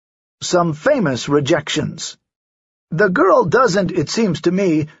Some famous rejections. The girl doesn't, it seems to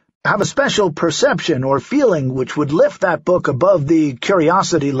me, have a special perception or feeling which would lift that book above the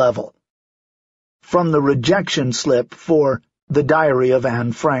curiosity level. From the rejection slip for The Diary of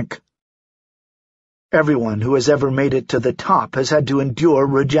Anne Frank. Everyone who has ever made it to the top has had to endure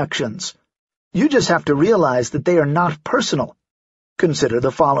rejections. You just have to realize that they are not personal. Consider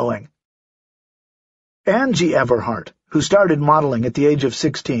the following. Angie Everhart, who started modeling at the age of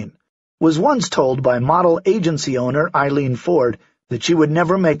 16, was once told by model agency owner Eileen Ford that she would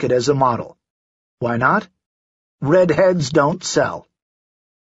never make it as a model. Why not? Redheads don't sell.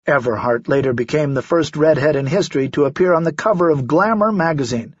 Everhart later became the first redhead in history to appear on the cover of Glamour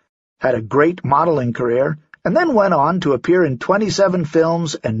magazine, had a great modeling career, and then went on to appear in 27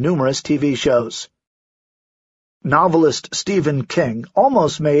 films and numerous TV shows. Novelist Stephen King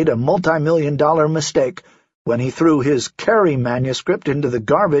almost made a multi-million-dollar mistake when he threw his Carrie manuscript into the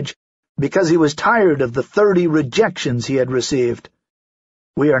garbage because he was tired of the 30 rejections he had received.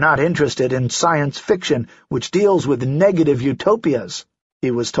 We are not interested in science fiction which deals with negative utopias,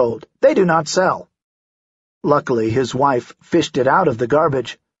 he was told. They do not sell. Luckily, his wife fished it out of the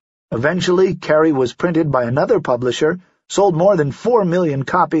garbage. Eventually, Carrie was printed by another publisher, sold more than 4 million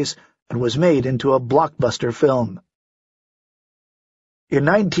copies, and was made into a blockbuster film. In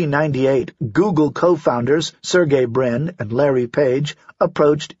 1998, Google co-founders Sergey Brin and Larry Page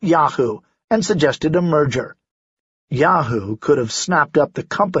approached Yahoo and suggested a merger. Yahoo could have snapped up the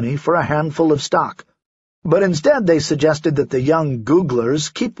company for a handful of stock, but instead they suggested that the young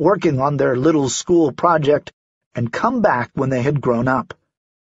Googlers keep working on their little school project and come back when they had grown up.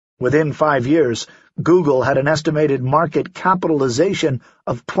 Within 5 years, Google had an estimated market capitalization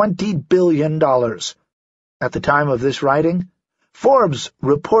of $20 billion. At the time of this writing, Forbes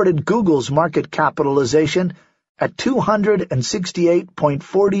reported Google's market capitalization at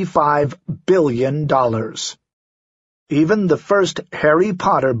 $268.45 billion. Even the first Harry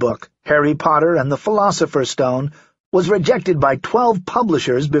Potter book, Harry Potter and the Philosopher's Stone, was rejected by 12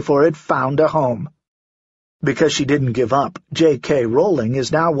 publishers before it found a home. Because she didn't give up, J.K. Rowling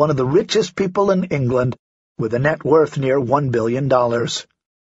is now one of the richest people in England, with a net worth near $1 billion.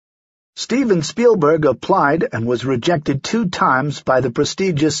 Steven Spielberg applied and was rejected 2 times by the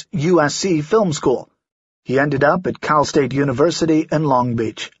prestigious USC Film School. He ended up at Cal State University in Long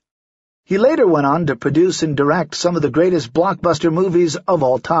Beach. He later went on to produce and direct some of the greatest blockbuster movies of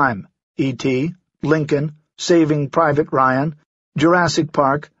all time: E.T., Lincoln, Saving Private Ryan, Jurassic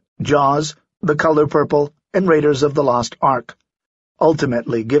Park, Jaws, The Color Purple, and Raiders of the Lost Ark,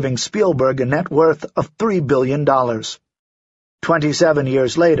 ultimately giving Spielberg a net worth of $3 billion. 27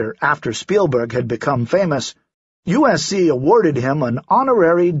 years later, after Spielberg had become famous, USC awarded him an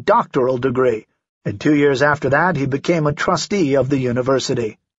honorary doctoral degree, and 2 years after that he became a trustee of the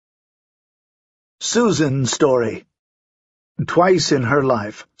university. Susan's story. Twice in her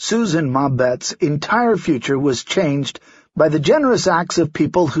life, Susan Mabette's entire future was changed by the generous acts of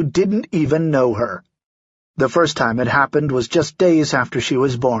people who didn't even know her. The first time it happened was just days after she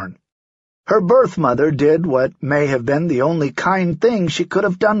was born. Her birth mother did what may have been the only kind thing she could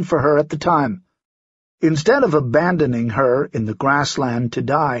have done for her at the time. Instead of abandoning her in the grassland to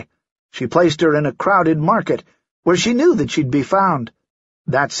die, she placed her in a crowded market where she knew that she'd be found.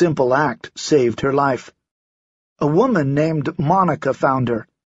 That simple act saved her life. A woman named Monica found her.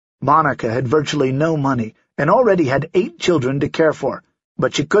 Monica had virtually no money and already had 8 children to care for,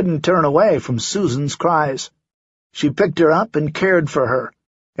 but she couldn't turn away from Susan's cries. She picked her up and cared for her,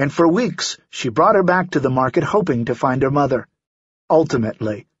 and for weeks she brought her back to the market hoping to find her mother.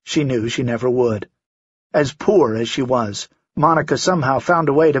 Ultimately, she knew she never would. As poor as she was, Monica somehow found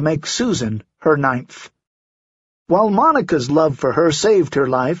a way to make Susan her 9th. While Monica's love for her saved her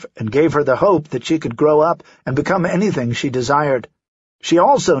life and gave her the hope that she could grow up and become anything she desired, she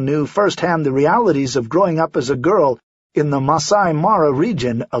also knew firsthand the realities of growing up as a girl in the Masai Mara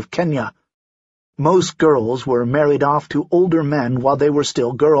region of Kenya. Most girls were married off to older men while they were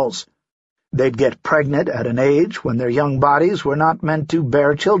still girls. They'd get pregnant at an age when their young bodies were not meant to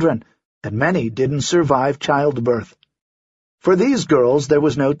bear children, and many didn't survive childbirth. For these girls there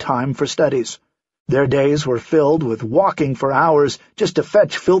was no time for studies. Their days were filled with walking for hours just to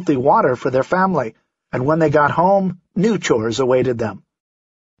fetch filthy water for their family, and when they got home, new chores awaited them.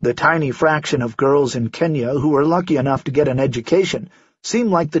 The tiny fraction of girls in Kenya who were lucky enough to get an education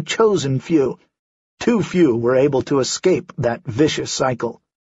seemed like the chosen few. Too few were able to escape that vicious cycle.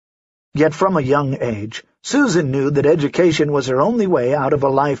 Yet from a young age, Susan knew that education was her only way out of a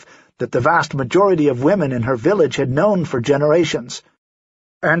life that the vast majority of women in her village had known for generations.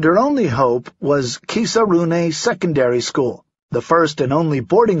 And her only hope was Kisarune Secondary School, the first and only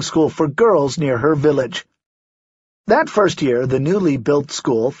boarding school for girls near her village. That first year, the newly built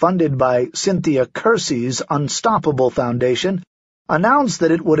school, funded by Cynthia Kersey's Unstoppable Foundation, announced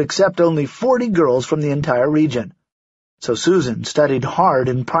that it would accept only 40 girls from the entire region. So Susan studied hard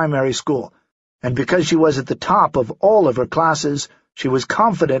in primary school, and because she was at the top of all of her classes, she was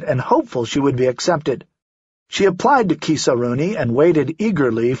confident and hopeful she would be accepted. She applied to Kisaruni and waited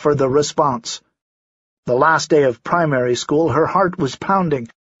eagerly for the response. The last day of primary school, her heart was pounding,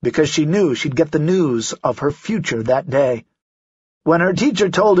 because she knew she'd get the news of her future that day. When her teacher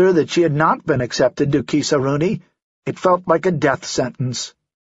told her that she had not been accepted to Kisaruni, it felt like a death sentence.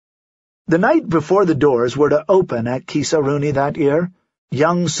 The night before the doors were to open at Kisaruni that year,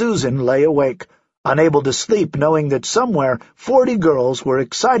 young Susan lay awake, unable to sleep, knowing that somewhere 40 girls were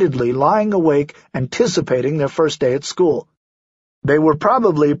excitedly lying awake, anticipating their first day at school. They were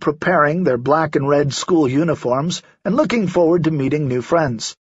probably preparing their black and red school uniforms and looking forward to meeting new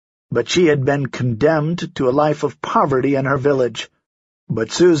friends. But she had been condemned to a life of poverty in her village.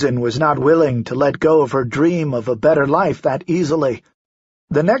 But Susan was not willing to let go of her dream of a better life that easily.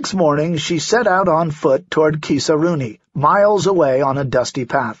 The next morning she set out on foot toward Kisaruni, miles away on a dusty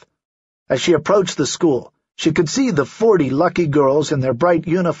path. As she approached the school, she could see the 40 lucky girls in their bright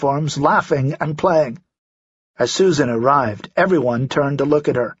uniforms laughing and playing. As Susan arrived, everyone turned to look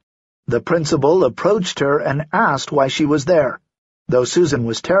at her. The principal approached her and asked why she was there. Though Susan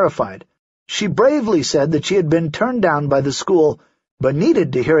was terrified, she bravely said that she had been turned down by the school, but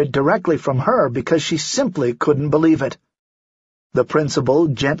needed to hear it directly from her because she simply couldn't believe it. The principal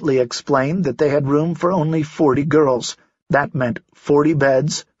gently explained that they had room for only 40 girls. That meant 40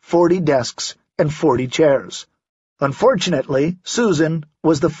 beds, 40 desks, and 40 chairs. Unfortunately, Susan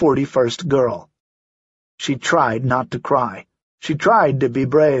was the 41st girl. She tried not to cry. She tried to be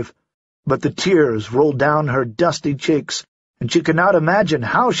brave, but the tears rolled down her dusty cheeks, and she could not imagine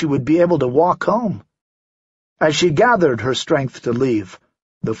how she would be able to walk home. As she gathered her strength to leave,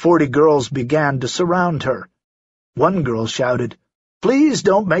 the 40 girls began to surround her. One girl shouted, "Please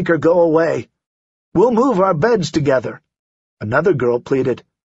don't make her go away. We'll move our beds together." Another girl pleaded,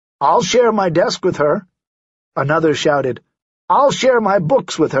 "I'll share my desk with her." Another shouted, "I'll share my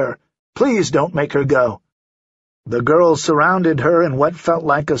books with her. Please don't make her go." The girls surrounded her in what felt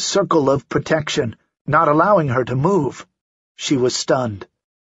like a circle of protection, not allowing her to move. She was stunned.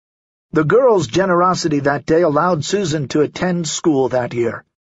 The girls' generosity that day allowed Susan to attend school that year.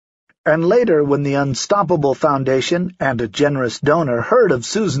 And later, when the Unstoppable Foundation and a generous donor heard of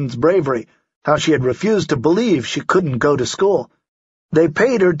Susan's bravery, how she had refused to believe she couldn't go to school, they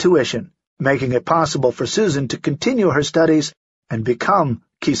paid her tuition, making it possible for Susan to continue her studies and become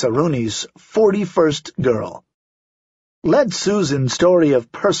Kisaruni's 41st girl. Let Susan's story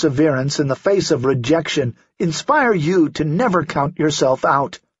of perseverance in the face of rejection inspire you to never count yourself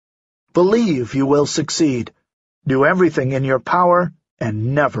out. Believe you will succeed. Do everything in your power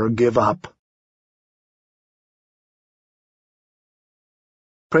and never give up.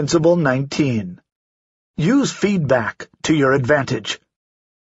 Principle 19. Use feedback to your advantage.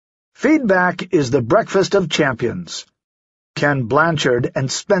 Feedback is the breakfast of champions. Ken Blanchard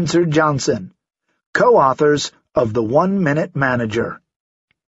and Spencer Johnson, co-authors of The 1-Minute Manager.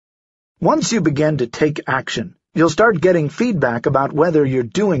 Once you begin to take action, you'll start getting feedback about whether you're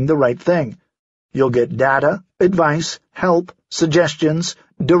doing the right thing. You'll get data, advice, help, suggestions,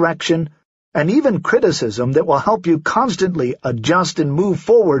 direction, and even criticism that will help you constantly adjust and move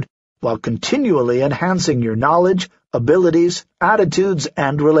forward while continually enhancing your knowledge, abilities, attitudes,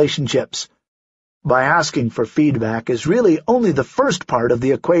 and relationships. By asking for feedback is really only the first part of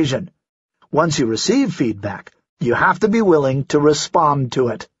the equation. Once you receive feedback, you have to be willing to respond to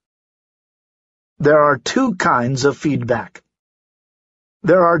it. There are two kinds of feedback.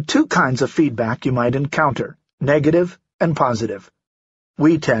 There are two kinds of feedback you might encounter, negative and positive.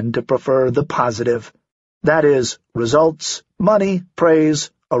 We tend to prefer the positive. That is, results, money,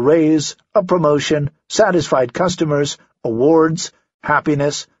 praise, a raise, a promotion, satisfied customers, awards,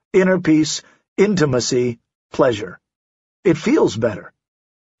 happiness, inner peace, intimacy, pleasure. It feels better.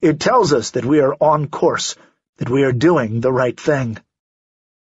 It tells us that we are on course, that we are doing the right thing.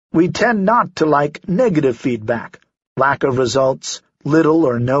 We tend not to like negative feedback, lack of results, little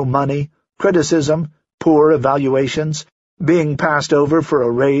or no money, criticism, poor evaluations, being passed over for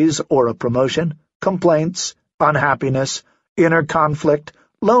a raise or a promotion, complaints, unhappiness, inner conflict,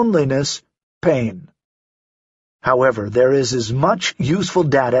 loneliness, pain. However, there is as much useful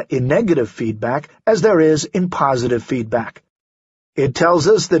data in negative feedback as there is in positive feedback. It tells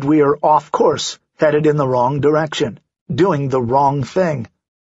us that we are off course, headed in the wrong direction, doing the wrong thing.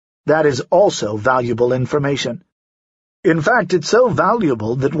 That is also valuable information. In fact, it's so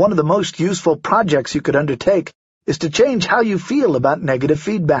valuable that one of the most useful projects you could undertake is to change how you feel about negative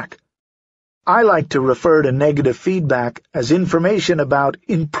feedback. I like to refer to negative feedback as information about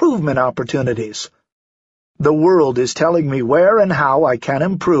improvement opportunities. The world is telling me where and how I can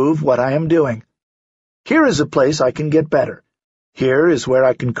improve what I am doing. Here is a place I can get better. Here is where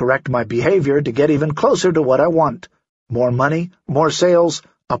I can correct my behavior to get even closer to what I want. More money, more sales,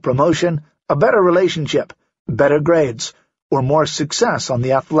 a promotion, a better relationship, better grades, or more success on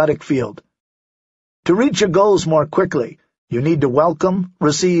the athletic field. To reach your goals more quickly, you need to welcome,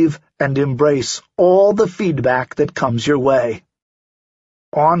 receive, and embrace all the feedback that comes your way.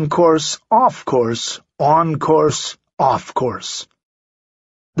 On course, off course, on course, off course.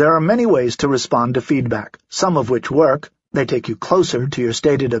 There are many ways to respond to feedback, some of which work, they take you closer to your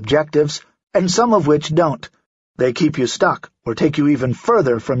stated objectives, and some of which don't. They keep you stuck or take you even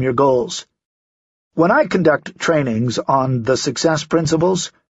further from your goals. When I conduct trainings on the Success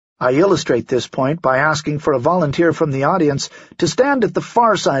Principles, I illustrate this point by asking for a volunteer from the audience to stand at the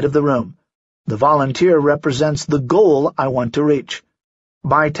far side of the room. The volunteer represents the goal I want to reach.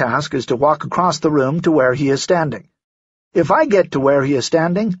 My task is to walk across the room to where he is standing. If I get to where he is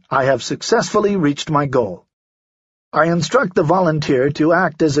standing, I have successfully reached my goal. I instruct the volunteer to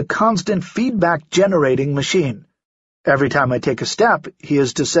act as a constant feedback-generating machine. Every time I take a step, he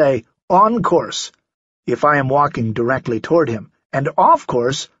is to say, on course, if I am walking directly toward him, and off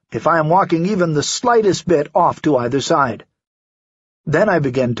course, if I am walking even the slightest bit off to either side. Then I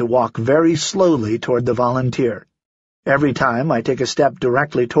begin to walk very slowly toward the volunteer. Every time I take a step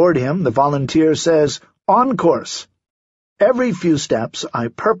directly toward him, the volunteer says, on course. Every few steps, I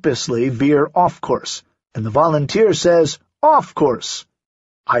purposely veer off course, and the volunteer says, off course.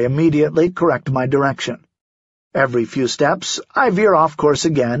 I immediately correct my direction. Every few steps, I veer off course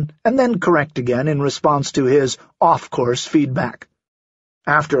again, and then correct again in response to his off-course feedback.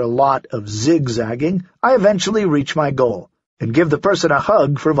 After a lot of zigzagging, I eventually reach my goal, and give the person a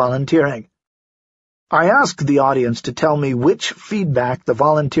hug for volunteering. I ask the audience to tell me which feedback the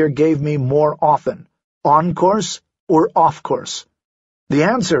volunteer gave me more often, on course or off course. The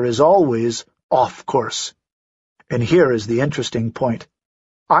answer is always off course. And here is the interesting point.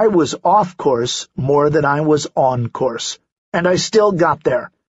 I was off course more than I was on course, and I still got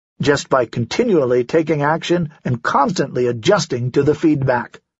there, just by continually taking action and constantly adjusting to the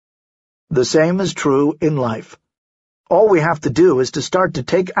feedback. The same is true in life. All we have to do is to start to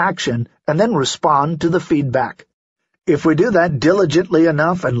take action and then respond to the feedback. If we do that diligently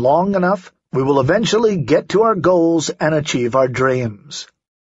enough and long enough, we will eventually get to our goals and achieve our dreams.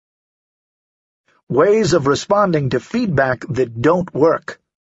 Ways of responding to feedback that don't work.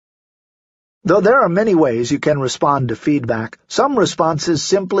 Though there are many ways you can respond to feedback, some responses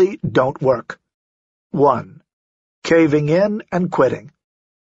simply don't work. 1. Caving in and quitting.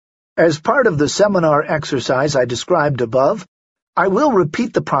 As part of the seminar exercise I described above, I will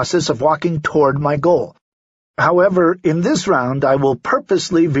repeat the process of walking toward my goal. However, in this round I will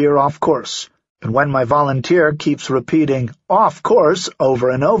purposely veer off course, and when my volunteer keeps repeating off course over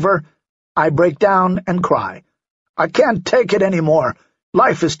and over, I break down and cry. I can't take it anymore.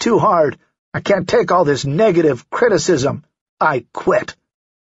 Life is too hard. I can't take all this negative criticism. I quit.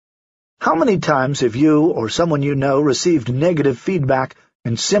 How many times have you or someone you know received negative feedback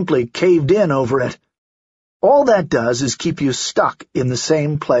and simply caved in over it? All that does is keep you stuck in the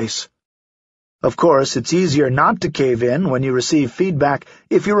same place. Of course, it's easier not to cave in when you receive feedback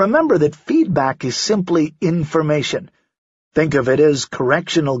if you remember that feedback is simply information. Think of it as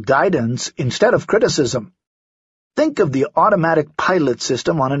correctional guidance instead of criticism. Think of the automatic pilot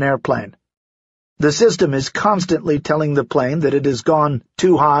system on an airplane. The system is constantly telling the plane that it has gone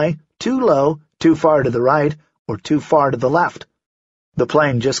too high, too low, too far to the right, or too far to the left. The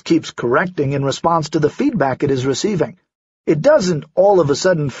plane just keeps correcting in response to the feedback it is receiving. It doesn't all of a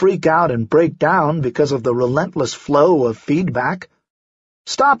sudden freak out and break down because of the relentless flow of feedback.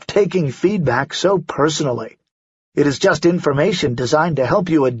 Stop taking feedback so personally. It is just information designed to help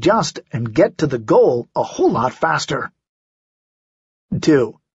you adjust and get to the goal a whole lot faster.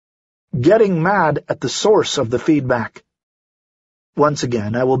 2. Getting mad at the source of the feedback. Once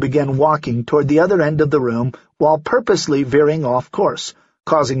again, I will begin walking toward the other end of the room while purposely veering off course,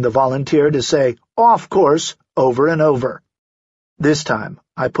 causing the volunteer to say, off course, over and over. This time,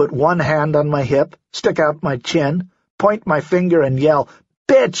 I put one hand on my hip, stick out my chin, point my finger and yell,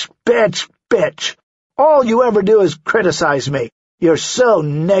 bitch, bitch, bitch. All you ever do is criticize me. You're so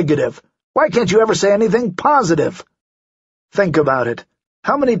negative. Why can't you ever say anything positive? Think about it.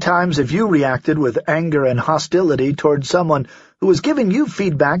 How many times have you reacted with anger and hostility toward someone who was giving you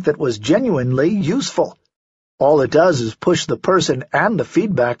feedback that was genuinely useful? All it does is push the person and the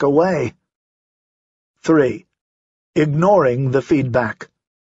feedback away. 3. Ignoring the feedback.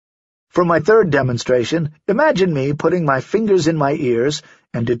 For my third demonstration, imagine me putting my fingers in my ears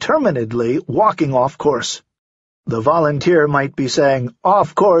and determinedly walking off course. The volunteer might be saying,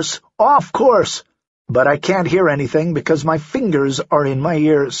 "Off course, off course," but I can't hear anything because my fingers are in my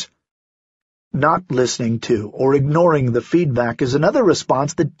ears. Not listening to or ignoring the feedback is another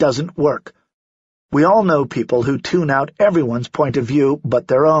response that doesn't work. We all know people who tune out everyone's point of view but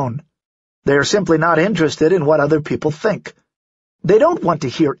their own. They are simply not interested in what other people think. They don't want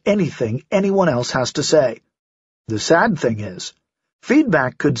to hear anything anyone else has to say. The sad thing is,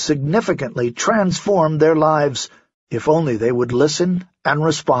 feedback could significantly transform their lives if only they would listen and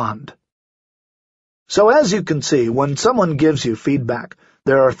respond. So as you can see, when someone gives you feedback,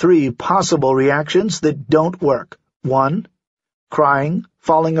 there are 3 possible reactions that don't work. 1. Crying,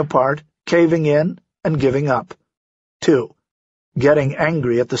 falling apart, caving in, and giving up. 2. Getting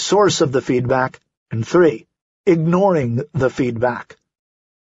angry at the source of the feedback. And 3. Ignoring the feedback.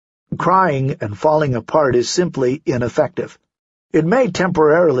 Crying and falling apart is simply ineffective. It may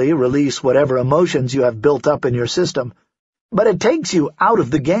temporarily release whatever emotions you have built up in your system, but it takes you out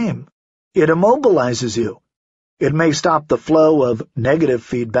of the game. It immobilizes you. It may stop the flow of negative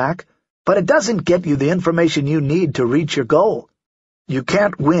feedback, but it doesn't get you the information you need to reach your goal. You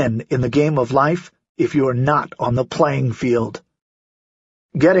can't win in the game of life if you are not on the playing field.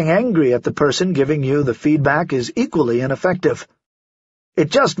 Getting angry at the person giving you the feedback is equally ineffective. It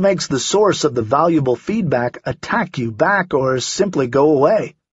just makes the source of the valuable feedback attack you back or simply go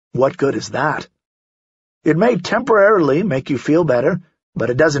away. What good is that? It may temporarily make you feel better, but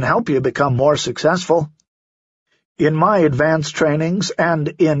it doesn't help you become more successful. In my advanced trainings and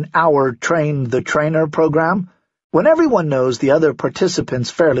in our Train the Trainer program, when everyone knows the other participants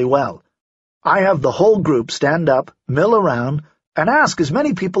fairly well, I have the whole group stand up, mill around, and ask as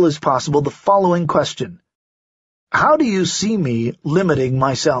many people as possible the following question: how do you see me limiting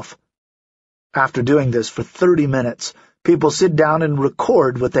myself? After doing this for 30 minutes, people sit down and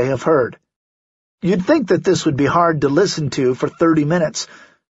record what they have heard. You'd think that this would be hard to listen to for 30 minutes,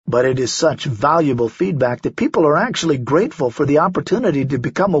 but it is such valuable feedback that people are actually grateful for the opportunity to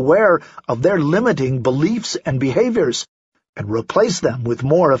become aware of their limiting beliefs and behaviors, and replace them with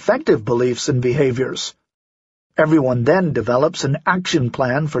more effective beliefs and behaviors. Everyone then develops an action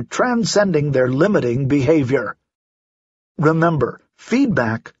plan for transcending their limiting behavior. Remember,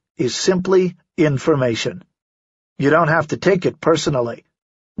 feedback is simply information. You don't have to take it personally.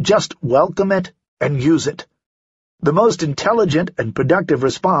 Just welcome it and use it. The most intelligent and productive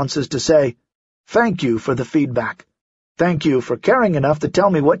response is to say, "Thank you for the feedback. Thank you for caring enough to tell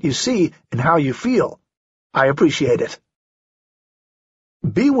me what you see and how you feel. I appreciate it."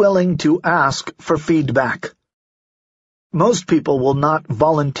 Be willing to ask for feedback. Most people will not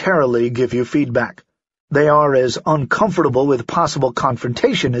voluntarily give you feedback. They are as uncomfortable with possible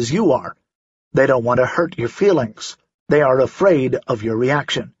confrontation as you are. They don't want to hurt your feelings. They are afraid of your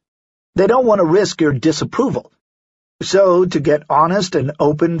reaction. They don't want to risk your disapproval. So, to get honest and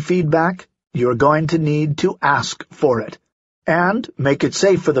open feedback, you're going to need to ask for it, and make it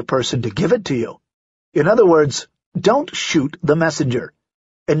safe for the person to give it to you. In other words, don't shoot the messenger,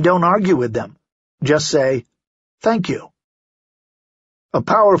 and don't argue with them. Just say, "Thank you." A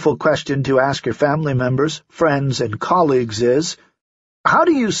powerful question to ask your family members, friends, and colleagues is, how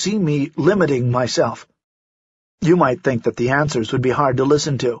do you see me limiting myself? You might think that the answers would be hard to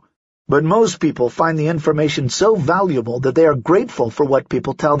listen to, but most people find the information so valuable that they are grateful for what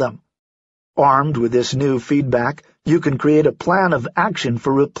people tell them. Armed with this new feedback, you can create a plan of action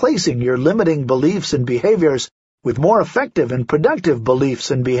for replacing your limiting beliefs and behaviors with more effective and productive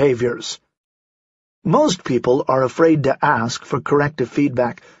beliefs and behaviors. Most people are afraid to ask for corrective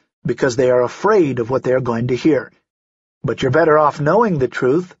feedback because they are afraid of what they are going to hear. But you're better off knowing the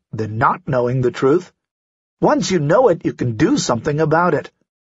truth than not knowing the truth. Once you know it, you can do something about it.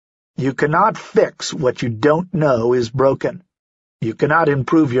 You cannot fix what you don't know is broken. You cannot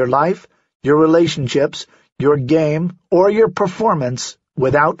improve your life, your relationships, your game, or your performance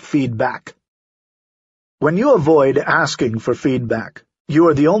without feedback. When you avoid asking for feedback, you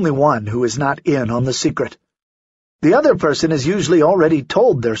are the only one who is not in on the secret. The other person has usually already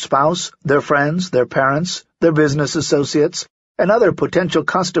told their spouse, their friends, their parents, their business associates, and other potential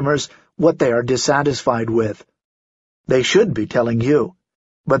customers what they are dissatisfied with. They should be telling you,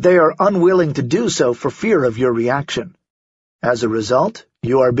 but they are unwilling to do so for fear of your reaction. As a result,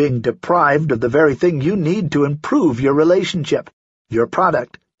 you are being deprived of the very thing you need to improve your relationship, your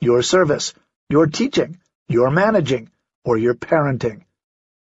product, your service, your teaching, your managing, or your parenting.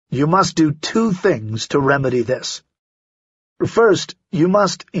 You must do 2 things to remedy this. First, you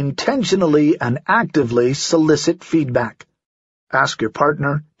must intentionally and actively solicit feedback. Ask your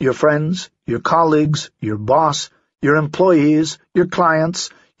partner, your friends, your colleagues, your boss, your employees, your clients,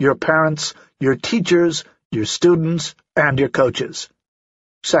 your parents, your teachers, your students, and your coaches.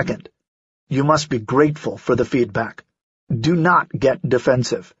 Second, you must be grateful for the feedback. Do not get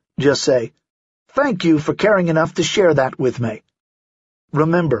defensive. Just say, "Thank you for caring enough to share that with me."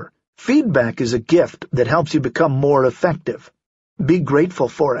 Remember, feedback is a gift that helps you become more effective. Be grateful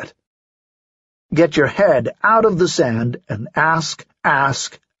for it. Get your head out of the sand and ask,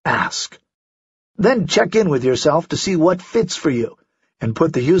 ask, ask. Then check in with yourself to see what fits for you and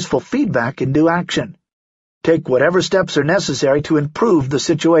put the useful feedback into action. Take whatever steps are necessary to improve the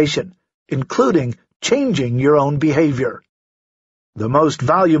situation, including changing your own behavior. The most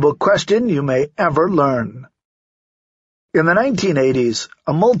valuable question you may ever learn. In the 1980s,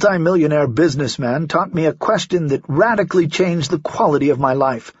 a multimillionaire businessman taught me a question that radically changed the quality of my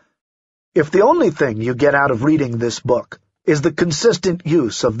life. If the only thing you get out of reading this book is the consistent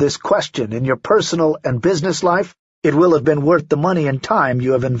use of this question in your personal and business life, it will have been worth the money and time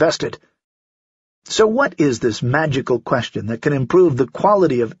you have invested. So what is this magical question that can improve the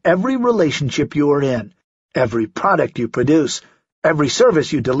quality of every relationship you are in, every product you produce, every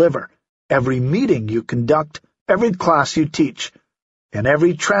service you deliver, every meeting you conduct, every class you teach, and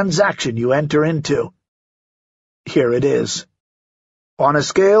every transaction you enter into? Here it is. On a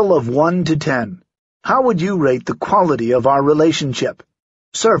scale of 1 to 10, how would you rate the quality of our relationship,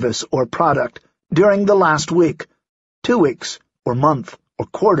 service, or product during the last week, 2 weeks, or month, or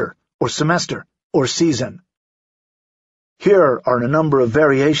quarter, or semester, or season? Here are a number of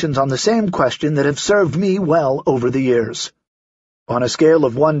variations on the same question that have served me well over the years. On a scale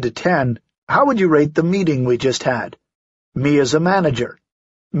of 1 to 10, how would you rate the meeting we just had? Me as a manager.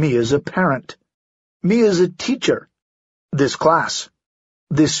 Me as a parent. Me as a teacher. This class.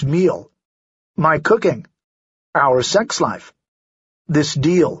 This meal. My cooking. Our sex life. This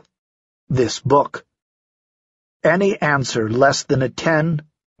deal. This book. Any answer less than a 10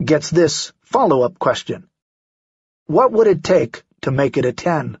 gets this follow-up question. What would it take to make it a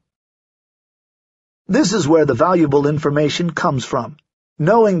 10? This is where the valuable information comes from.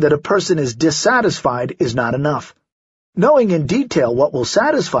 Knowing that a person is dissatisfied is not enough. Knowing in detail what will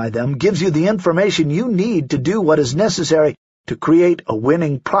satisfy them gives you the information you need to do what is necessary to create a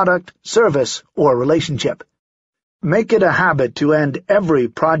winning product, service, or relationship. Make it a habit to end every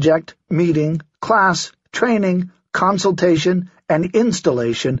project, meeting, class, training, consultation, and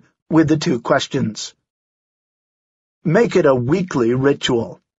installation with the 2 questions. Make it a weekly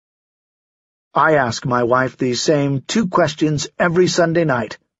ritual. I ask my wife these same 2 questions every Sunday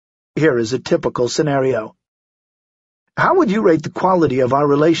night. Here is a typical scenario. How would you rate the quality of our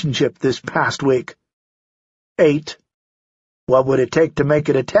relationship this past week? 8. What would it take to make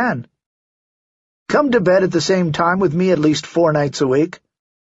it a 10? Come to bed at the same time with me at least 4 nights a week.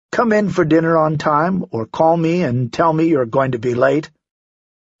 Come in for dinner on time, or call me and tell me you're going to be late.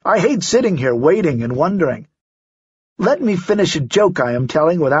 I hate sitting here waiting and wondering. Let me finish a joke I am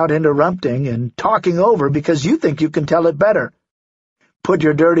telling without interrupting and talking over because you think you can tell it better. Put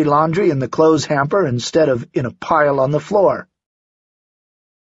your dirty laundry in the clothes hamper instead of in a pile on the floor.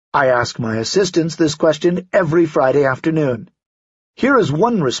 I ask my assistants this question every Friday afternoon. Here is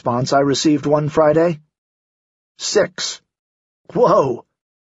one response I received one Friday. 6. Whoa!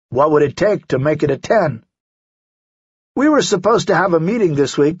 What would it take to make it a 10? We were supposed to have a meeting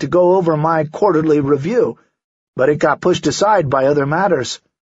this week to go over my quarterly review, but it got pushed aside by other matters.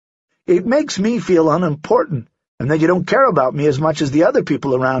 It makes me feel unimportant, and that you don't care about me as much as the other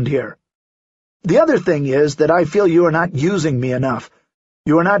people around here. The other thing is that I feel you are not using me enough.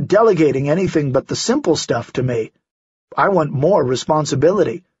 You are not delegating anything but the simple stuff to me. I want more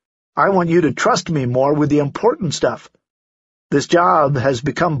responsibility. I want you to trust me more with the important stuff. This job has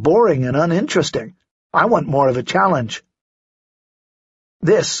become boring and uninteresting. I want more of a challenge.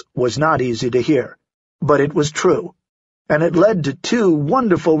 This was not easy to hear, but it was true, and it led to 2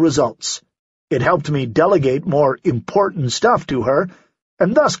 wonderful results. It helped me delegate more important stuff to her,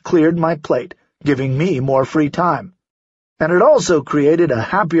 and thus cleared my plate, giving me more free time. And it also created a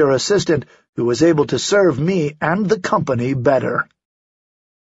happier assistant who was able to serve me and the company better.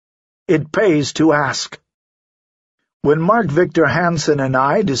 It pays to ask. When Mark Victor Hansen and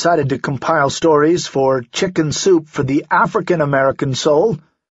I decided to compile stories for Chicken Soup for the African American Soul,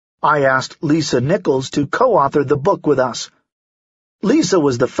 I asked Lisa Nichols to co-author the book with us. Lisa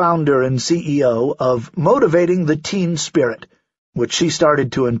was the founder and CEO of Motivating the Teen Spirit, which she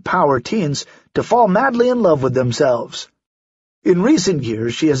started to empower teens to fall madly in love with themselves. In recent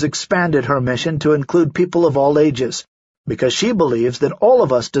years, she has expanded her mission to include people of all ages, because she believes that all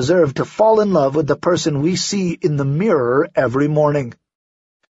of us deserve to fall in love with the person we see in the mirror every morning.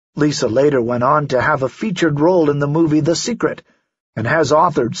 Lisa later went on to have a featured role in the movie The Secret, and has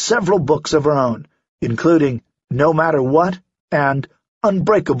authored several books of her own, including No Matter What and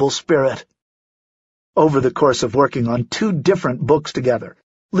Unbreakable Spirit. Over the course of working on 2 different books together,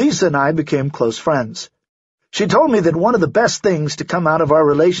 Lisa and I became close friends. She told me that one of the best things to come out of our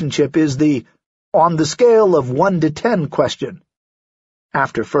relationship is the on the scale of 1 to 10 question.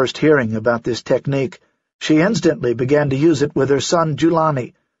 After first hearing about this technique, she instantly began to use it with her son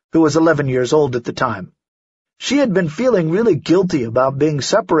Giuliani, who was 11 years old at the time. She had been feeling really guilty about being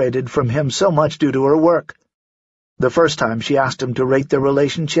separated from him so much due to her work. The first time she asked him to rate their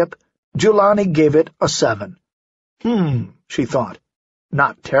relationship, Giuliani gave it a 7. She thought.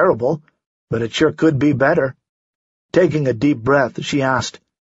 Not terrible, but it sure could be better. Taking a deep breath, she asked,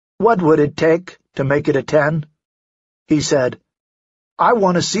 "What would it take to make it a 10? He said, "I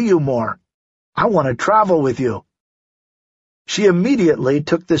want to see you more. I want to travel with you." She immediately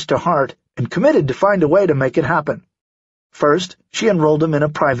took this to heart and committed to find a way to make it happen. First, she enrolled him in a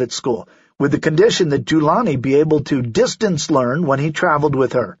private school, with the condition that Giuliani be able to distance learn when he traveled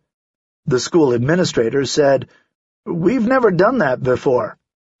with her. The school administrator said, "We've never done that before."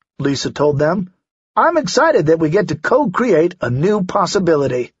 Lisa told them, "I'm excited that we get to co-create a new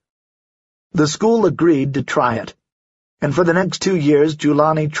possibility." The school agreed to try it, and for the next 2 years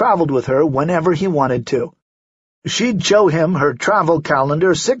Giuliani traveled with her whenever he wanted to. She'd show him her travel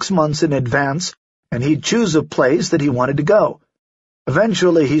calendar 6 months in advance, and he'd choose a place that he wanted to go.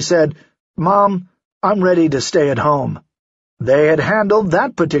 Eventually he said, "Mom, I'm ready to stay at home." They had handled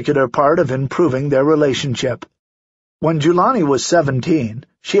that particular part of improving their relationship. When Giuliani was 17,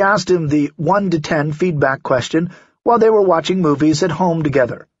 she asked him the 1 to 10 feedback question while they were watching movies at home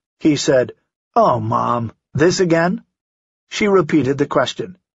together. He said, "Oh, Mom, this again?" She repeated the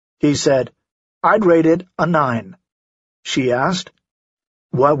question. He said, "I'd rate it a 9. She asked,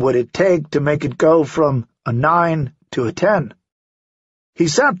 "What would it take to make it go from a 9 to a 10? He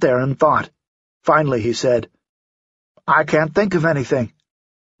sat there and thought. Finally he said, "I can't think of anything.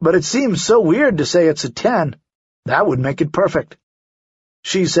 But it seems so weird to say it's a 10. That would make it perfect."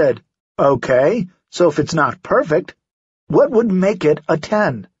 She said, "Okay, so if it's not perfect, what would make it a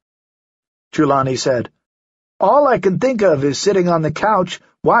 10? Giuliani said, "All I can think of is sitting on the couch,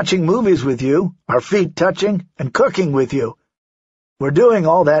 watching movies with you, our feet touching, and cooking with you. We're doing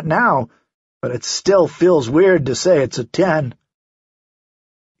all that now, but it still feels weird to say it's a 10.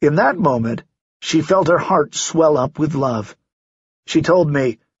 In that moment, she felt her heart swell up with love. She told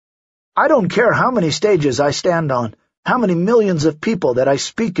me, "I don't care how many stages I stand on, how many millions of people that I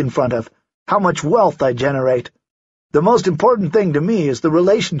speak in front of, how much wealth I generate. The most important thing to me is the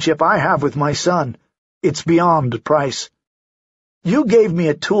relationship I have with my son. It's beyond price. You gave me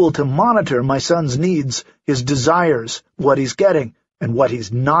a tool to monitor my son's needs, his desires, what he's getting, and what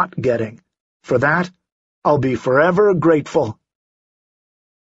he's not getting. For that, I'll be forever grateful."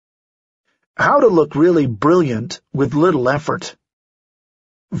 How to look really brilliant with little effort.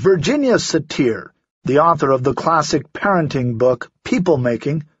 Virginia Satir, the author of the classic parenting book People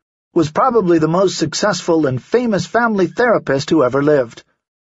Making, was probably the most successful and famous family therapist who ever lived.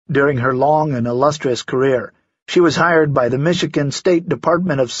 During her long and illustrious career, she was hired by the Michigan State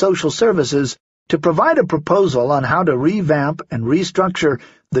Department of Social Services to provide a proposal on how to revamp and restructure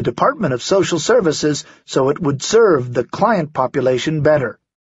the Department of Social Services so it would serve the client population better.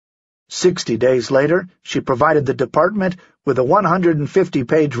 60 days later, she provided the department with a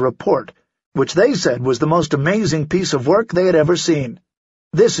 150-page report, which they said was the most amazing piece of work they had ever seen.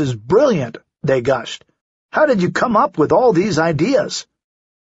 "This is brilliant," they gushed. "How did you come up with all these ideas?"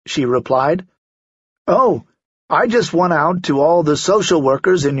 She replied, "Oh, I just went out to all the social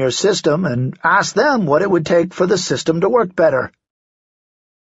workers in your system and asked them what it would take for the system to work better."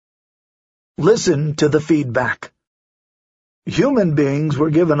 Listen to the feedback. Human beings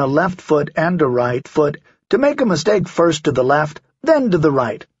were given a left foot and a right foot to make a mistake first to the left, then to the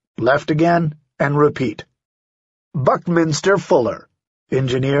right, left again, and repeat. Buckminster Fuller,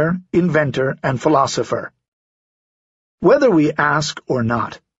 engineer, inventor, and philosopher. Whether we ask or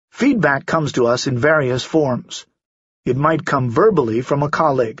not, feedback comes to us in various forms. It might come verbally from a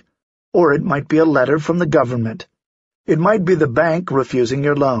colleague, or it might be a letter from the government. It might be the bank refusing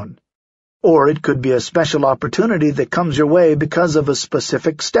your loan. Or it could be a special opportunity that comes your way because of a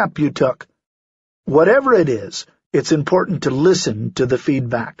specific step you took. Whatever it is, it's important to listen to the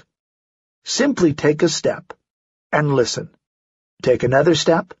feedback. Simply take a step and listen. Take another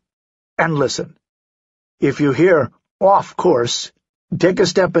step and listen. If you hear, off course. Take a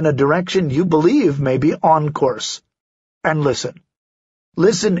step in a direction you believe may be on course. And listen.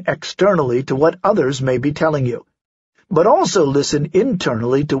 Listen externally to what others may be telling you, but also listen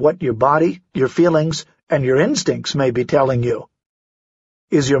internally to what your body, your feelings, and your instincts may be telling you.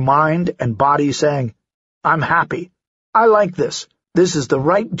 Is your mind and body saying, "I'm happy, I like this is the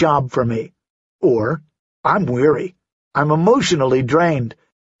right job for me," or, "I'm weary, I'm emotionally drained,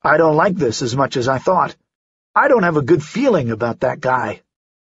 I don't like this as much as I thought, I don't have a good feeling about that guy"?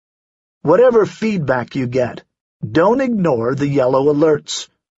 Whatever feedback you get, don't ignore the yellow alerts.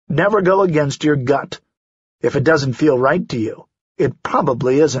 Never go against your gut. If it doesn't feel right to you, it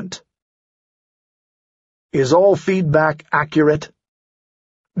probably isn't. Is all feedback accurate?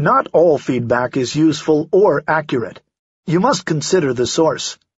 Not all feedback is useful or accurate. You must consider the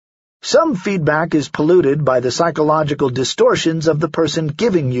source. Some feedback is polluted by the psychological distortions of the person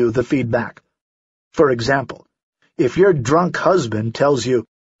giving you the feedback. For example, if your drunk husband tells you,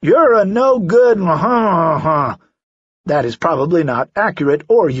 "You're a no-good that is probably not accurate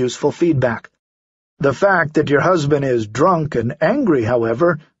or useful feedback. The fact that your husband is drunk and angry,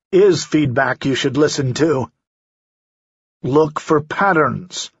 however, is feedback you should listen to. Look for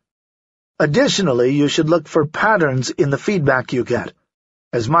patterns. Additionally, you should look for patterns in the feedback you get.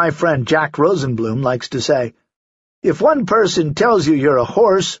 As my friend Jack Rosenblum likes to say, if one person tells you you're a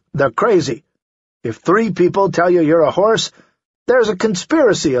horse, they're crazy. If 3 people tell you you're a horse, there's a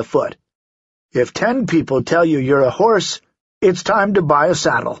conspiracy afoot. If 10 people tell you you're a horse, it's time to buy a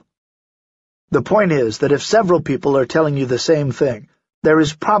saddle. The point is that if several people are telling you the same thing, there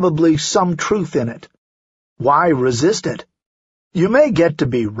is probably some truth in it. Why resist it? You may get to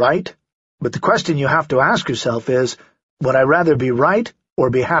be right, but the question you have to ask yourself is, would I rather be right or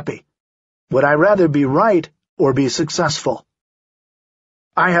be happy? Would I rather be right or be successful?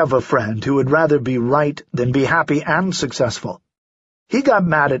 I have a friend who would rather be right than be happy and successful. He got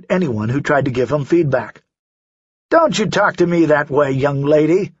mad at anyone who tried to give him feedback. "Don't you talk to me that way, young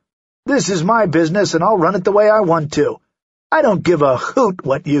lady. This is my business and I'll run it the way I want to. I don't give a hoot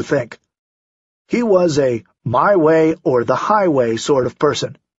what you think." He was a my way or the highway sort of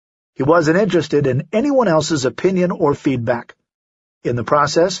person. He wasn't interested in anyone else's opinion or feedback. In the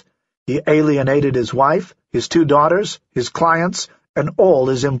process, he alienated his wife, his 2 daughters, his clients, and all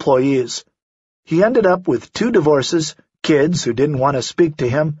his employees. He ended up with 2 divorces, kids who didn't want to speak to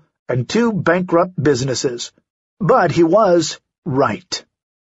him, and 2 bankrupt businesses. But he was right.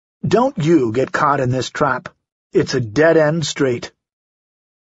 Don't you get caught in this trap. It's a dead-end street.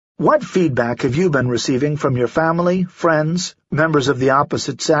 What feedback have you been receiving from your family, friends, members of the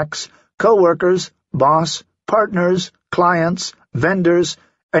opposite sex, co-workers, boss, partners, clients, vendors,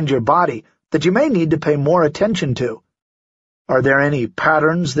 and your body that you may need to pay more attention to? Are there any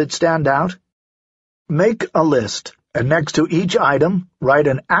patterns that stand out? Make a list, and next to each item, write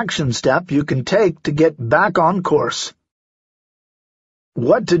an action step you can take to get back on course.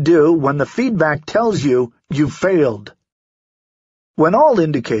 What to do when the feedback tells you you've failed. When all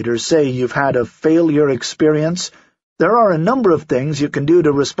indicators say you've had a failure experience, there are a number of things you can do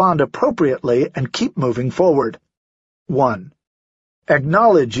to respond appropriately and keep moving forward. 1.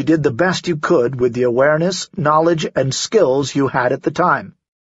 Acknowledge you did the best you could with the awareness, knowledge, and skills you had at the time.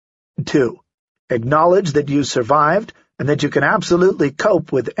 2. Acknowledge that you survived and that you can absolutely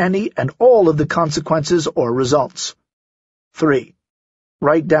cope with any and all of the consequences or results. 3.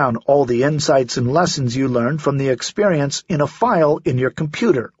 Write down all the insights and lessons you learned from the experience in a file in your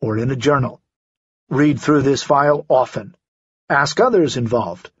computer or in a journal. Read through this file often. Ask others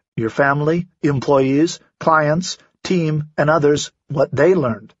involved, your family, employees, clients, team, and others, what they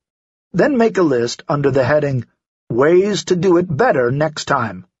learned. Then make a list under the heading, Ways to Do It Better Next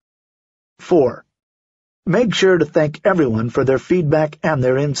Time. 4. Make sure to thank everyone for their feedback and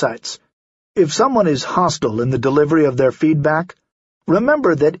their insights. If someone is hostile in the delivery of their feedback,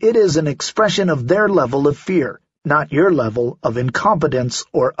 remember that it is an expression of their level of fear, not your level of incompetence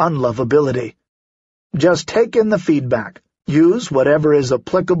or unlovability. Just take in the feedback, use whatever is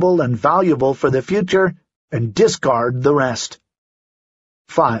applicable and valuable for the future, and discard the rest.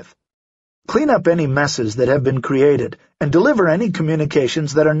 5. Clean up any messes that have been created and deliver any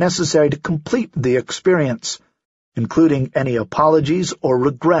communications that are necessary to complete the experience, including any apologies or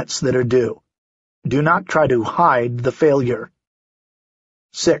regrets that are due. Do not try to hide the failure.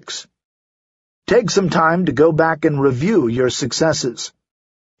 6. Take some time to go back and review your successes.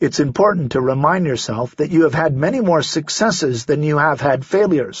 It's important to remind yourself that you have had many more successes than you have had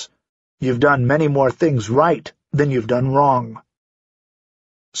failures. You've done many more things right than you've done wrong.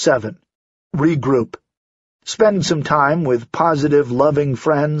 7. Regroup. Spend some time with positive, loving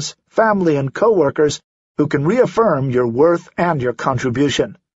friends, family, and coworkers who can reaffirm your worth and your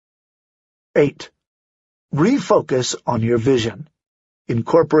contribution. 8. Refocus on your vision.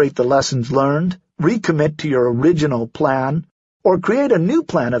 Incorporate the lessons learned, recommit to your original plan, or create a new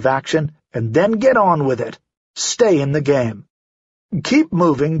plan of action, and then get on with it. Stay in the game. Keep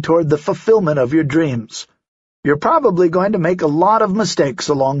moving toward the fulfillment of your dreams. You're probably going to make a lot of mistakes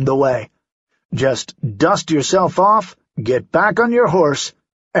along the way. Just dust yourself off, get back on your horse,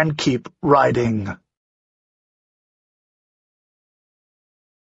 and keep riding.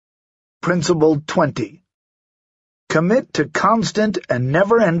 Principle 20. Commit to constant and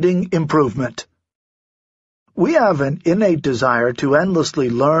never-ending improvement. We have an innate desire to endlessly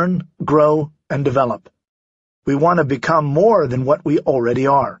learn, grow, and develop. We want to become more than what we already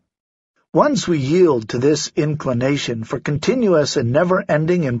are. Once we yield to this inclination for continuous and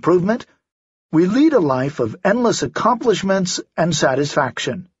never-ending improvement, we lead a life of endless accomplishments and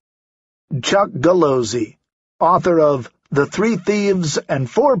satisfaction. Chuck Galozzi, author of The 3 Thieves and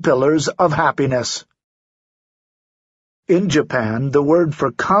 4 Pillars of Happiness. In Japan, the word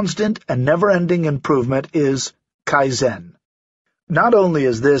for constant and never-ending improvement is kaizen. Not only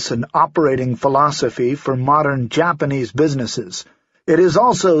is this an operating philosophy for modern Japanese businesses, it is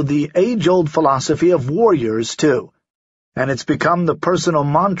also the age-old philosophy of warriors, too, and it's become the personal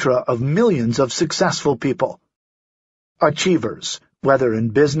mantra of millions of successful people. Achievers, whether in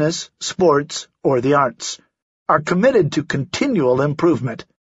business, sports, or the arts, are committed to continual improvement.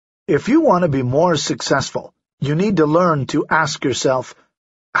 If you want to be more successful, you need to learn to ask yourself,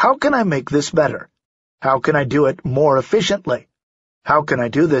 how can I make this better? How can I do it more efficiently? How can I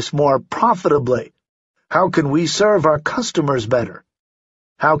do this more profitably? How can we serve our customers better?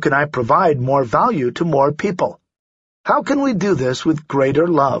 How can I provide more value to more people? How can we do this with greater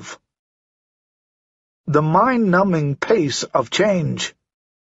love? The mind-numbing pace of change.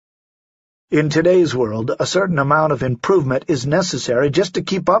 In today's world, a certain amount of improvement is necessary just to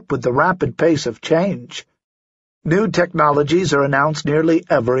keep up with the rapid pace of change. New technologies are announced nearly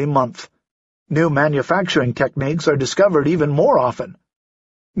every month. New manufacturing techniques are discovered even more often.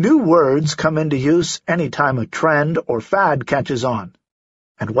 New words come into use any time a trend or fad catches on.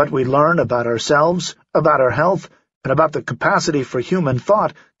 And what we learn about ourselves, about our health, and about the capacity for human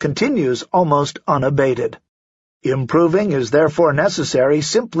thought continues almost unabated. Improving is therefore necessary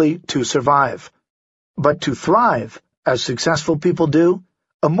simply to survive. But to thrive, as successful people do,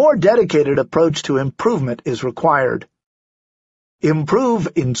 a more dedicated approach to improvement is required. Improve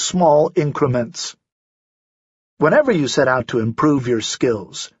in small increments. Whenever you set out to improve your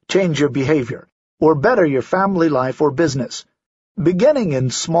skills, change your behavior, or better your family life or business, beginning in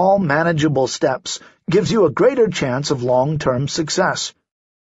small, manageable steps gives you a greater chance of long-term success.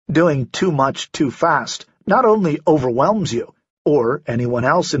 Doing too much too fast not only overwhelms you, or anyone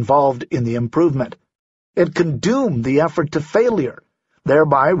else involved in the improvement, it can doom the effort to failure,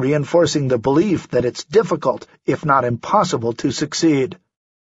 thereby reinforcing the belief that it's difficult, if not impossible, to succeed.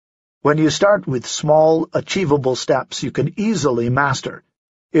 When you start with small, achievable steps you can easily master,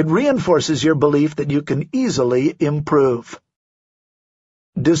 it reinforces your belief that you can easily improve.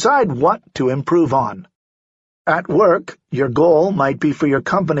 Decide what to improve on. At work, your goal might be for your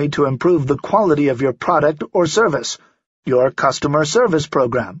company to improve the quality of your product or service, your customer service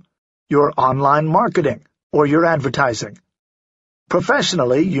program, your online marketing, or your advertising.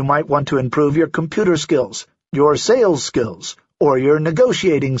 Professionally, you might want to improve your computer skills, your sales skills, or your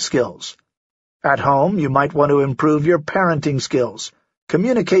negotiating skills. At home, you might want to improve your parenting skills,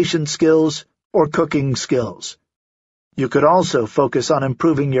 communication skills, or cooking skills. You could also focus on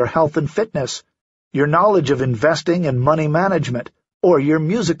improving your health and fitness, your knowledge of investing and money management, or your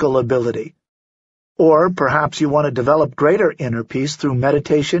musical ability. Or perhaps you want to develop greater inner peace through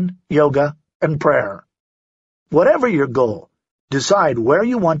meditation, yoga, and prayer. Whatever your goal, decide where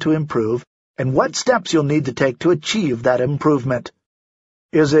you want to improve and what steps you'll need to take to achieve that improvement.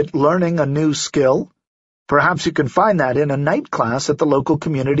 Is it learning a new skill? Perhaps you can find that in a night class at the local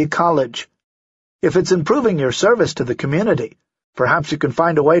community college. If it's improving your service to the community, perhaps you can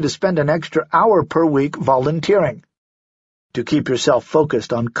find a way to spend an extra hour per week volunteering. To keep yourself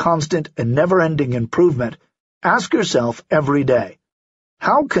focused on constant and never-ending improvement, ask yourself every day,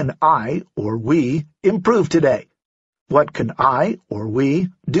 how can I or we improve today? What can I or we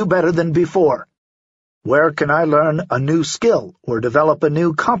do better than before? Where can I learn a new skill or develop a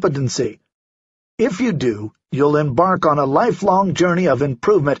new competency? If you do, you'll embark on a lifelong journey of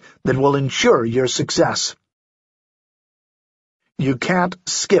improvement that will ensure your success. You can't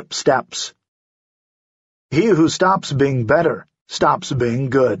skip steps. He who stops being better stops being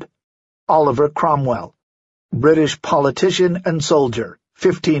good. Oliver Cromwell, British politician and soldier,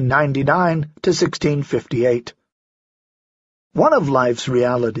 1599 to 1658. One of life's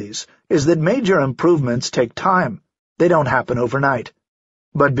realities is that major improvements take time. They don't happen overnight.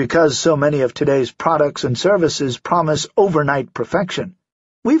 But because so many of today's products and services promise overnight perfection,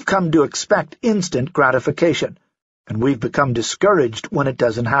 we've come to expect instant gratification, and we've become discouraged when it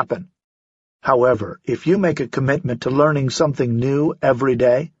doesn't happen. However, if you make a commitment to learning something new every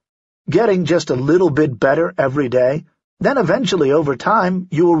day, getting just a little bit better every day, then eventually over time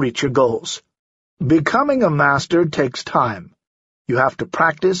you will reach your goals. Becoming a master takes time. You have to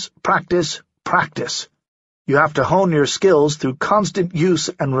practice, practice, practice. You have to hone your skills through constant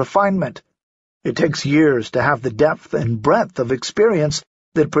use and refinement. It takes years to have the depth and breadth of experience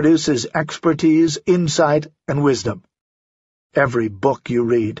that produces expertise, insight, and wisdom. Every book you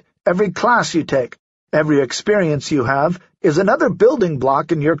read, every class you take, every experience you have is another building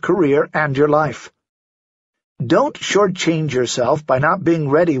block in your career and your life. Don't shortchange yourself by not being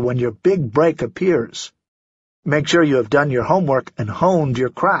ready when your big break appears. Make sure you have done your homework and honed your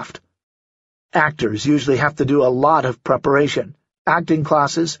craft. Actors usually have to do a lot of preparation: acting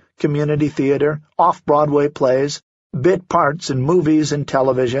classes, community theater, off-Broadway plays, bit parts in movies and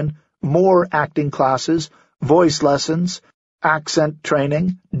television, more acting classes, voice lessons, accent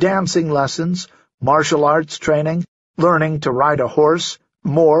training, dancing lessons, martial arts training, learning to ride a horse,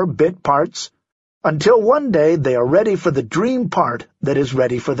 more bit parts, until one day they are ready for the dream part that is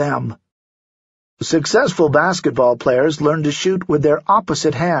ready for them. Successful basketball players learn to shoot with their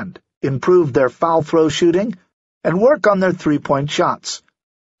opposite hand, improve their foul throw shooting, and work on their three-point shots.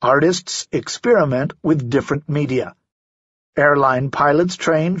 Artists experiment with different media. Airline pilots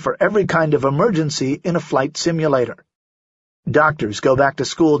train for every kind of emergency in a flight simulator. Doctors go back to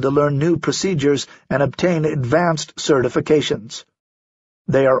school to learn new procedures and obtain advanced certifications.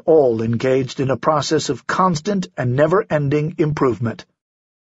 They are all engaged in a process of constant and never-ending improvement.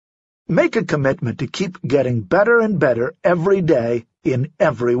 Make a commitment to keep getting better and better every day in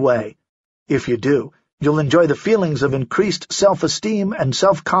every way. If you do, you'll enjoy the feelings of increased self-esteem and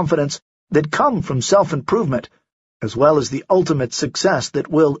self-confidence that come from self-improvement, as well as the ultimate success that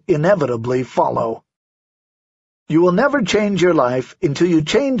will inevitably follow. You will never change your life until you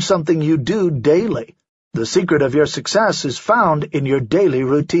change something you do daily. The secret of your success is found in your daily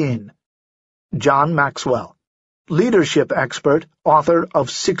routine. John Maxwell, leadership expert, author of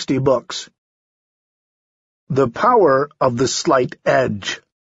 60 books. The Power of the Slight Edge.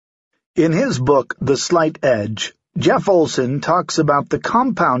 In his book, The Slight Edge, Jeff Olson talks about the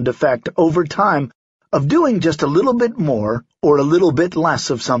compound effect over time of doing just a little bit more or a little bit less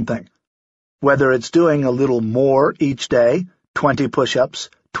of something. Whether it's doing a little more each day, 20 push-ups,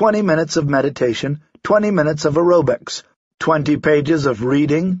 20 minutes of meditation, 20 minutes of aerobics, 20 pages of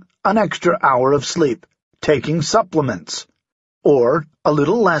reading, an extra hour of sleep, taking supplements, or a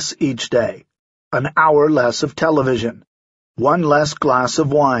little less each day, an hour less of television, one less glass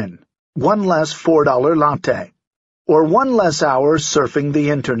of wine, one less $4 latte, or one less hour surfing the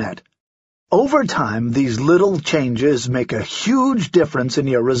internet. Over time, these little changes make a huge difference in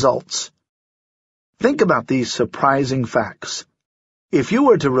your results. Think about these surprising facts. If you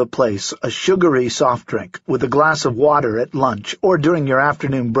were to replace a sugary soft drink with a glass of water at lunch or during your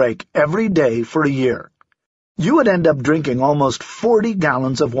afternoon break every day for a year, you would end up drinking almost 40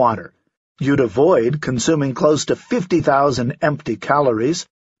 gallons of water. You'd avoid consuming close to 50,000 empty calories,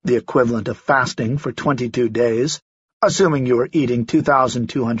 the equivalent of fasting for 22 days, assuming you were eating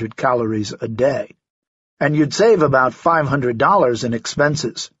 2,200 calories a day, and you'd save about $500 in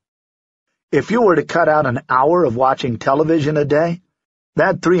expenses. If you were to cut out an hour of watching television a day,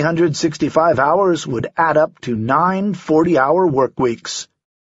 that 365 hours would add up to 9 40-hour work weeks.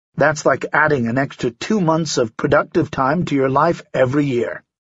 That's like adding an extra 2 months of productive time to your life every year.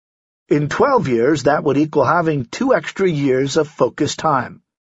 In 12 years, that would equal having 2 extra years of focused time.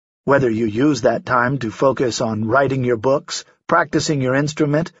 Whether you use that time to focus on writing your books, practicing your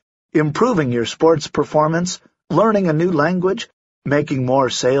instrument, improving your sports performance, learning a new language, making more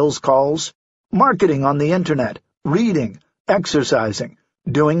sales calls, marketing on the internet, reading, exercising,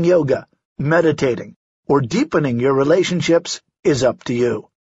 doing yoga, meditating, or deepening your relationships is up to you.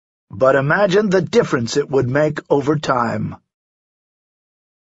 But imagine the difference it would make over time.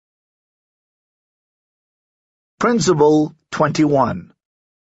 Principle 21.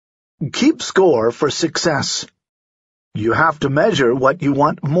 Keep score for success. You have to measure what you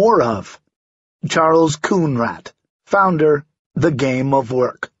want more of. Charles Coonrat, founder, The Game of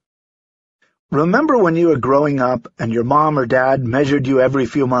Work. Remember when you were growing up and your mom or dad measured you every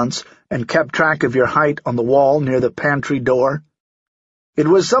few months and kept track of your height on the wall near the pantry door? It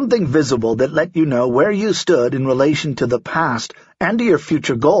was something visible that let you know where you stood in relation to the past and to your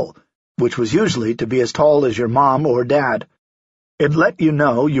future goal, which was usually to be as tall as your mom or dad. It let you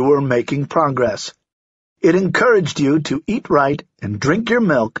know you were making progress. It encouraged you to eat right and drink your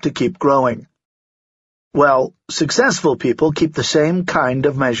milk to keep growing. Well, successful people keep the same kind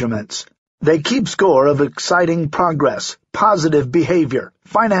of measurements. They keep score of exciting progress, positive behavior,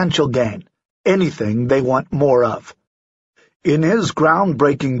 financial gain, anything they want more of. In his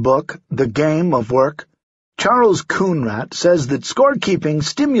groundbreaking book, The Game of Work, Charles Coonrat says that scorekeeping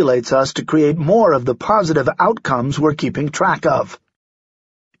stimulates us to create more of the positive outcomes we're keeping track of.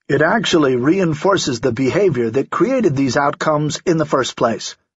 It actually reinforces the behavior that created these outcomes in the first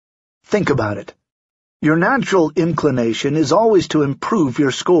place. Think about it. Your natural inclination is always to improve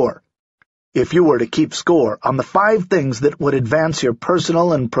your score. If you were to keep score on the 5 things that would advance your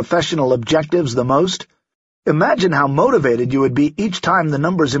personal and professional objectives the most, imagine how motivated you would be each time the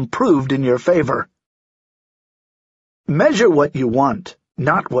numbers improved in your favor. Measure what you want,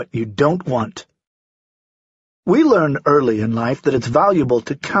 not what you don't want. We learn early in life that it's valuable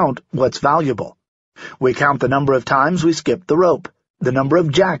to count what's valuable. We count the number of times we skip the rope, the number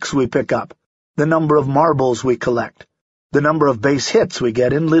of jacks we pick up, the number of marbles we collect, the number of base hits we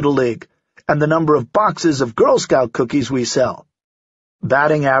get in Little League, and the number of boxes of Girl Scout cookies we sell.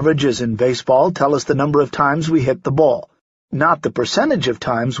 Batting averages in baseball tell us the number of times we hit the ball, not the percentage of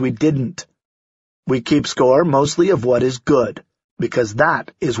times we didn't. We keep score mostly of what is good, because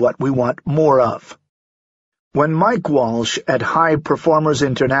that is what we want more of. When Mike Walsh at High Performers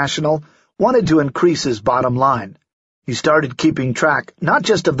International wanted to increase his bottom line, he started keeping track not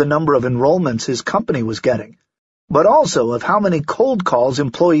just of the number of enrollments his company was getting, but also of how many cold calls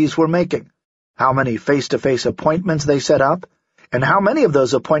employees were making, how many face-to-face appointments they set up, and how many of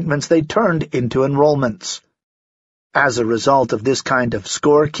those appointments they turned into enrollments. As a result of this kind of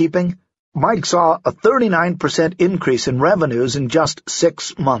scorekeeping, Mike saw a 39% increase in revenues in just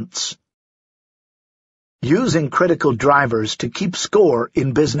 6 months. Using critical drivers to keep score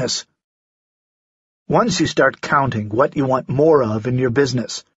in business. Once you start counting what you want more of in your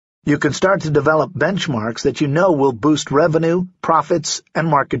business, you can start to develop benchmarks that you know will boost revenue, profits, and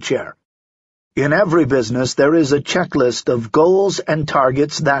market share. In every business, there is a checklist of goals and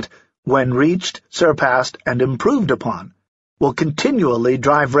targets that, when reached, surpassed, and improved upon, will continually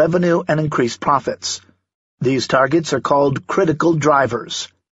drive revenue and increase profits. These targets are called critical drivers.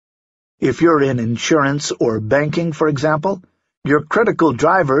 If you're in insurance or banking, for example, your critical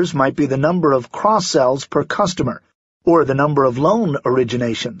drivers might be the number of cross-sells per customer or the number of loan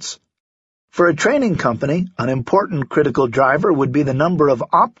originations. For a training company, an important critical driver would be the number of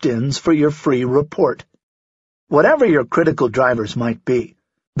opt-ins for your free report. Whatever your critical drivers might be,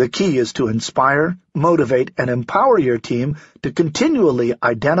 the key is to inspire, motivate, and empower your team to continually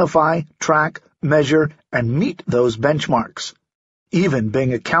identify, track, measure, and meet those benchmarks, even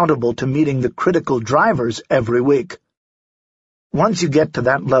being accountable to meeting the critical drivers every week. Once you get to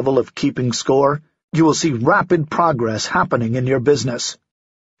that level of keeping score, you will see rapid progress happening in your business.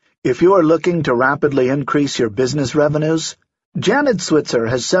 If you are looking to rapidly increase your business revenues, Janet Switzer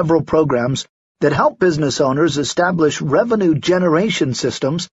has several programs that help business owners establish revenue generation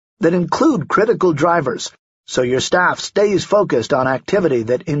systems that include critical drivers, so your staff stays focused on activity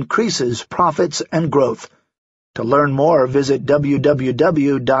that increases profits and growth. To learn more, visit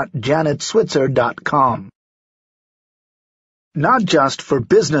www.janetswitzer.com. Not just for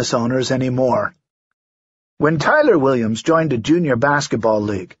business owners anymore. When Tyler Williams joined a junior basketball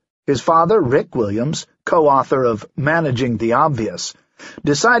league, his father, Rick Williams, co-author of Managing the Obvious,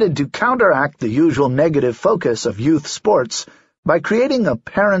 decided to counteract the usual negative focus of youth sports by creating a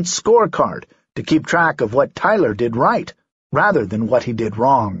parent scorecard to keep track of what Tyler did right, rather than what he did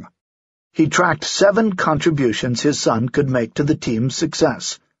wrong. He tracked 7 contributions his son could make to the team's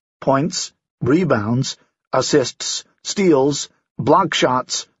success: points, rebounds, assists, steals, block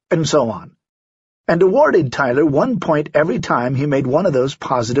shots, and so on, and awarded Tyler 1 point every time he made one of those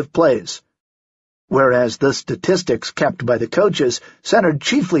positive plays. Whereas the statistics kept by the coaches centered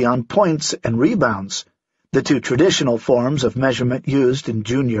chiefly on points and rebounds, the 2 traditional forms of measurement used in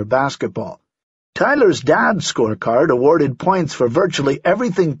junior basketball, Tyler's dad's scorecard awarded points for virtually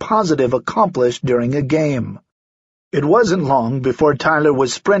everything positive accomplished during a game. It wasn't long before Tyler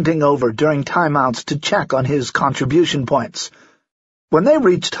was sprinting over during timeouts to check on his contribution points. When they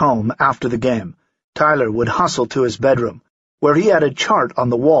reached home after the game, Tyler would hustle to his bedroom, where he had a chart on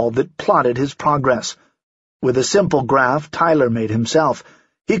the wall that plotted his progress. With a simple graph Tyler made himself,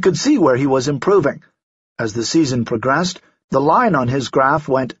 he could see where he was improving. As the season progressed, the line on his graph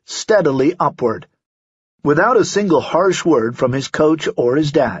went steadily upward. Without a single harsh word from his coach or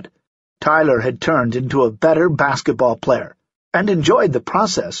his dad, Tyler had turned into a better basketball player and enjoyed the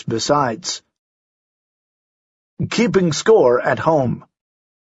process besides. Keeping score at home.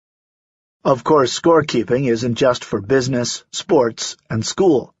 Of course, scorekeeping isn't just for business, sports, and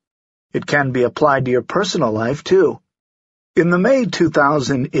school. It can be applied to your personal life, too. In the May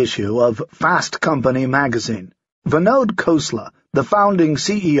 2000 issue of Fast Company magazine, Vinod Khosla, the founding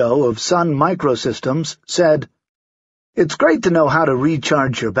CEO of Sun Microsystems, said, "It's great to know how to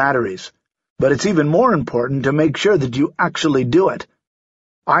recharge your batteries, but it's even more important to make sure that you actually do it.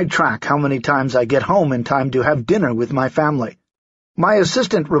 I track how many times I get home in time to have dinner with my family. My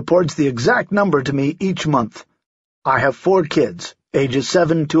assistant reports the exact number to me each month. I have 4 kids, ages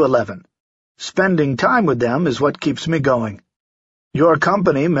 7 to 11. Spending time with them is what keeps me going. Your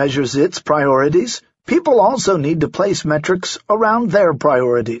company measures its priorities. People also need to place metrics around their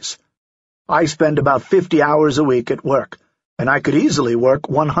priorities. I spend about 50 hours a week at work, and I could easily work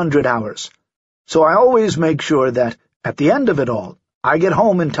 100 hours. So I always make sure that, at the end of it all, I get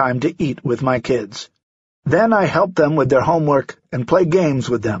home in time to eat with my kids. Then I help them with their homework and play games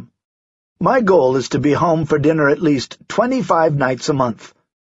with them. My goal is to be home for dinner at least 25 nights a month.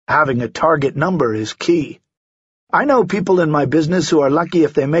 Having a target number is key. I know people in my business who are lucky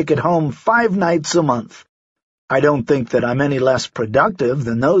if they make it home 5 nights a month. I don't think that I'm any less productive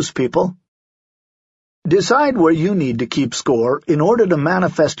than those people." Decide where you need to keep score in order to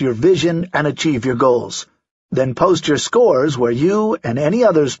manifest your vision and achieve your goals. Then post your scores where you and any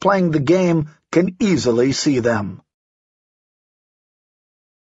others playing the game can easily see them.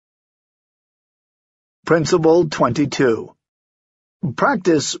 Principle 22.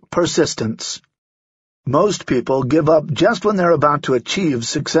 Practice persistence. Most people give up just when they're about to achieve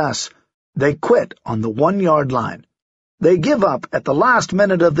success. They quit on the 1-yard line. They give up at the last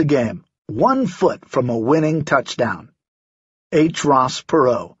minute of the game, 1 foot from a winning touchdown. H. Ross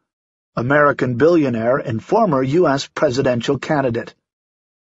Perot, American billionaire and former U.S. presidential candidate.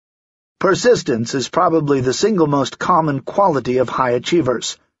 Persistence is probably the single most common quality of high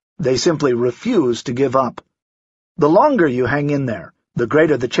achievers. They simply refuse to give up. The longer you hang in there, the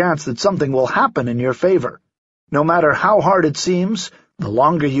greater the chance that something will happen in your favor. No matter how hard it seems, the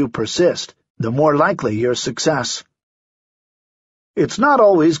longer you persist, the more likely your success. It's not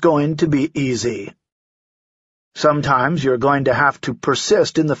always going to be easy. Sometimes you're going to have to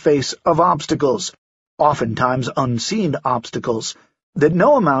persist in the face of obstacles, oftentimes unseen obstacles, that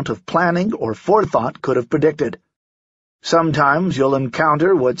no amount of planning or forethought could have predicted. Sometimes you'll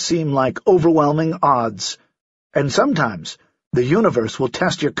encounter what seem like overwhelming odds, and sometimes the universe will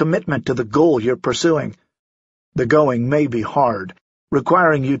test your commitment to the goal you're pursuing. The going may be hard,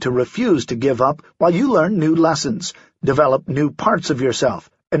 requiring you to refuse to give up while you learn new lessons, develop new parts of yourself,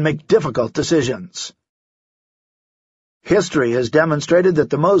 and make difficult decisions. History has demonstrated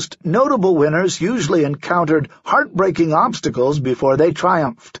that the most notable winners usually encountered heartbreaking obstacles before they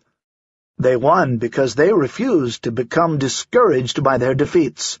triumphed. They won because they refused to become discouraged by their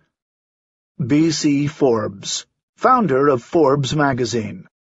defeats. B.C. Forbes, founder of Forbes magazine.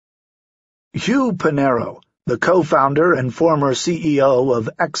 Hugh Panero, the co-founder and former CEO of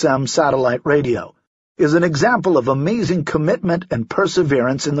XM Satellite Radio, is an example of amazing commitment and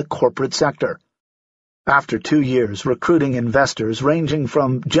perseverance in the corporate sector. After 2 years recruiting investors ranging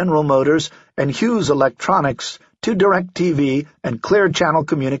from General Motors and Hughes Electronics to DirecTV and Clear Channel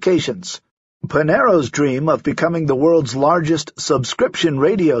Communications, Panero's dream of becoming the world's largest subscription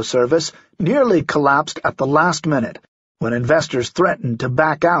radio service nearly collapsed at the last minute when investors threatened to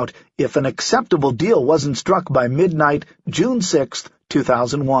back out if an acceptable deal wasn't struck by midnight, June 6,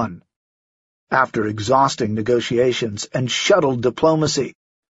 2001. After exhausting negotiations and shuttled diplomacy,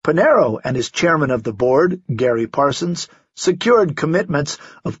 Panero and his chairman of the board, Gary Parsons, secured commitments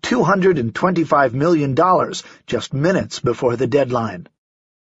of $225 million just minutes before the deadline.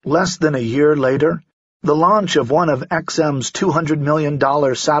 Less than a year later, the launch of one of XM's $200 million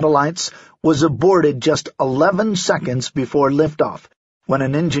satellites was aborted just 11 seconds before liftoff, when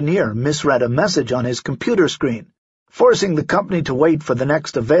an engineer misread a message on his computer screen, forcing the company to wait for the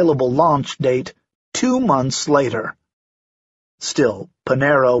next available launch date 2 months later. Still,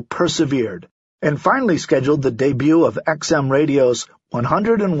 Panero persevered and finally scheduled the debut of XM Radio's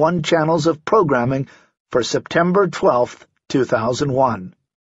 101 channels of programming for September 12, 2001.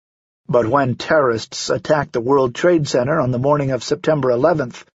 But when terrorists attacked the World Trade Center on the morning of September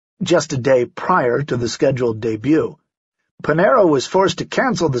 11th, just a day prior to the scheduled debut, Panero was forced to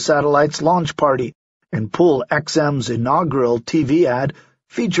cancel the satellite's launch party and pull XM's inaugural TV ad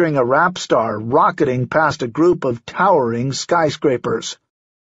featuring a rap star rocketing past a group of towering skyscrapers.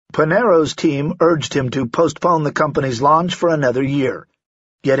 Pinero's team urged him to postpone the company's launch for another year.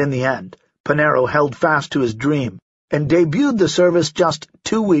 Yet in the end, Pinero held fast to his dream and debuted the service just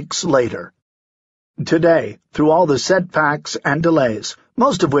 2 weeks later. Today, through all the setbacks and delays,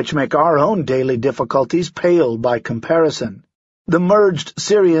 most of which make our own daily difficulties pale by comparison, the merged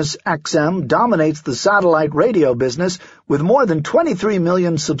Sirius XM dominates the satellite radio business with more than 23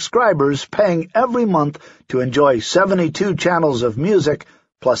 million subscribers paying every month to enjoy 72 channels of music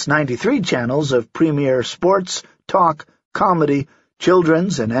plus 93 channels of premier sports, talk, comedy,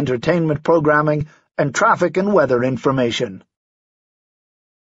 children's and entertainment programming, and traffic and weather information.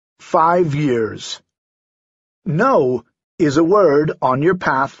 5 years. No is a word on your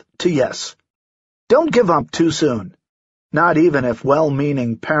path to yes. Don't give up too soon. Not even if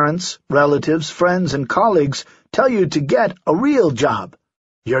well-meaning parents, relatives, friends, and colleagues tell you to get a real job.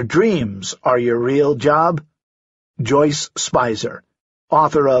 Your dreams are your real job. Joyce Spicer,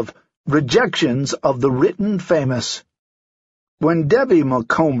 author of Rejections of the Written Famous. When Debbie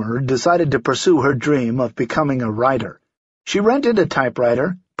McComber decided to pursue her dream of becoming a writer, she rented a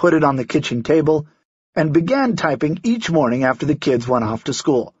typewriter, put it on the kitchen table, and began typing each morning after the kids went off to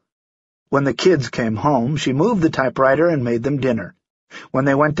school. When the kids came home, she moved the typewriter and made them dinner. When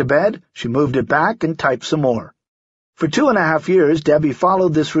they went to bed, she moved it back and typed some more. For 2.5 years, Debbie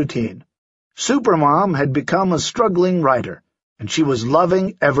followed this routine. Supermom had become a struggling writer, and she was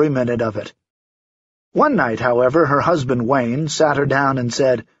loving every minute of it. One night, however, her husband Wayne sat her down and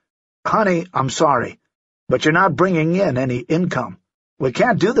said, "Honey, I'm sorry, but you're not bringing in any income. We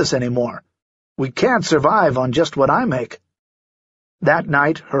can't do this anymore. We can't survive on just what I make." That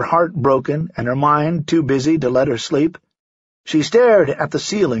night, her heart broken and her mind too busy to let her sleep, she stared at the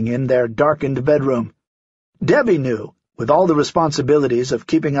ceiling in their darkened bedroom. Debbie knew, with all the responsibilities of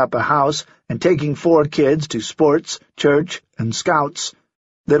keeping up a house and taking 4 kids to sports, church, and scouts,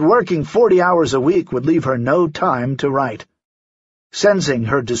 that working 40 hours a week would leave her no time to write. Sensing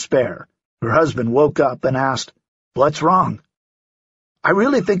her despair, her husband woke up and asked, "What's wrong?" "I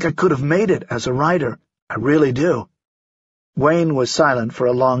really think I could have made it as a writer. I really do." Wayne was silent for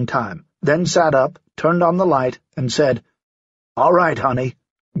a long time, then sat up, turned on the light, and said, "All right, honey,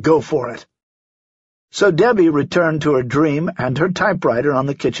 go for it." So Debbie returned to her dream and her typewriter on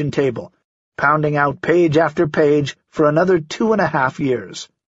the kitchen table, pounding out page after page for another 2.5 years.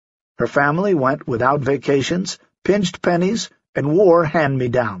 Her family went without vacations, pinched pennies, and wore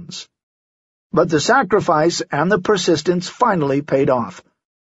hand-me-downs. But the sacrifice and the persistence finally paid off.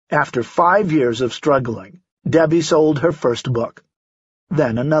 After 5 years of struggling, Debbie sold her first book,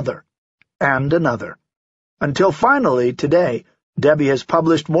 then another, and another, until finally, today, Debbie has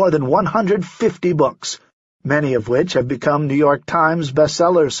published more than 150 books, many of which have become New York Times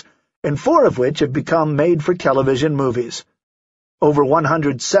bestsellers, and 4 of which have become made-for-television movies. Over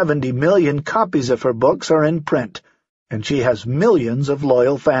 170 million copies of her books are in print, and she has millions of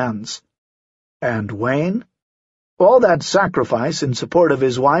loyal fans. And Wayne? All that sacrifice in support of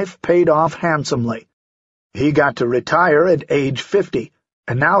his wife paid off handsomely. He got to retire at age 50,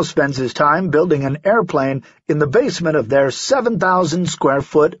 and now spends his time building an airplane in the basement of their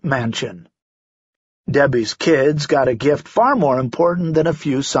 7,000-square-foot mansion. Debbie's kids got a gift far more important than a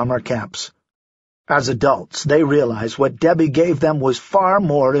few summer camps. As adults, they realize what Debbie gave them was far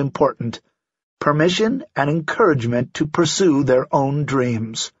more important: permission and encouragement to pursue their own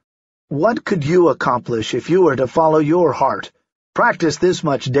dreams. What could you accomplish if you were to follow your heart, practice this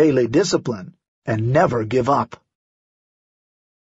much daily discipline, and never give up?